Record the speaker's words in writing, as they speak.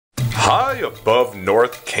High above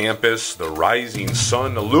North Campus, the rising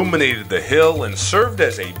sun illuminated the hill and served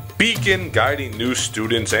as a beacon guiding new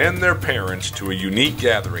students and their parents to a unique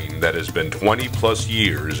gathering that has been 20+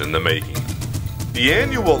 years in the making. The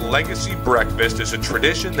annual Legacy Breakfast is a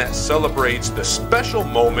tradition that celebrates the special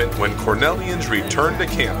moment when Cornellians return to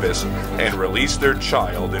campus and release their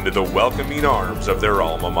child into the welcoming arms of their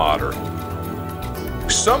alma mater.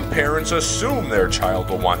 Some parents assume their child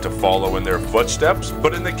will want to follow in their footsteps,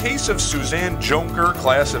 but in the case of Suzanne Jonker,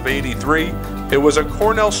 class of '83, it was a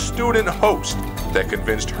Cornell student host that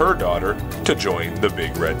convinced her daughter to join the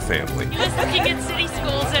Big Red family. He was looking at city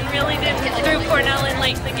schools and really threw Cornell in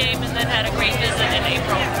late in the game and then had a great visit in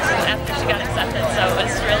April after she got accepted. So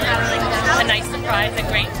it was really a nice surprise and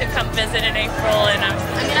great to come visit in April, and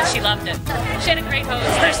she loved it. She had a great host.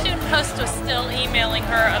 Her student host was still emailing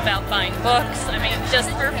her about buying books. I mean, just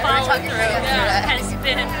her follow through has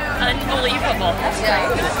been unbelievable.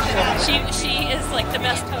 She is like the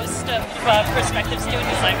best host of prospective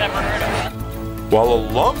students I've ever heard of. While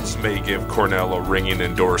alums may give Cornell a ringing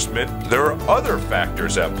endorsement, there are other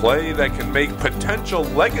factors at play that can make potential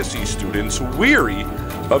legacy students weary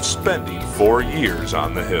of spending 4 years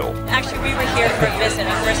on the Hill. Actually, we were here for a visit.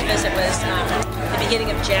 Our first visit was the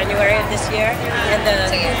beginning of January of this year, and the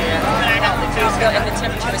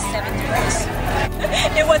temperature was 7 degrees.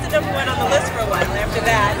 It wasn't number one on the list for a while. After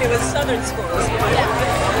that, it was Southern schools.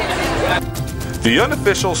 The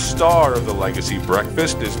unofficial star of the Legacy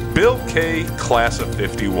Breakfast is Bill K., class of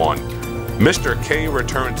 '51. Mr. K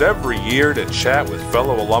returns every year to chat with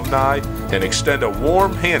fellow alumni and extend a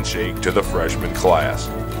warm handshake to the freshman class.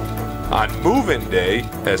 On move-in day,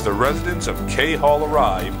 as the residents of K Hall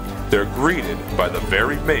arrive, they're greeted by the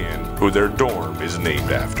very man who their dorm is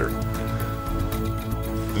named after.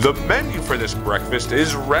 The menu for this breakfast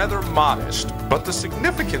is rather modest, but the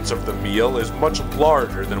significance of the meal is much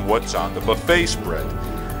larger than what's on the buffet spread.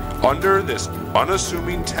 Under this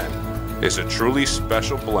unassuming tent is a truly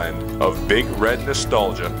special blend of Big Red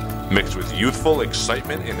nostalgia mixed with youthful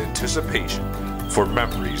excitement and anticipation for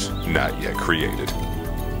memories not yet created.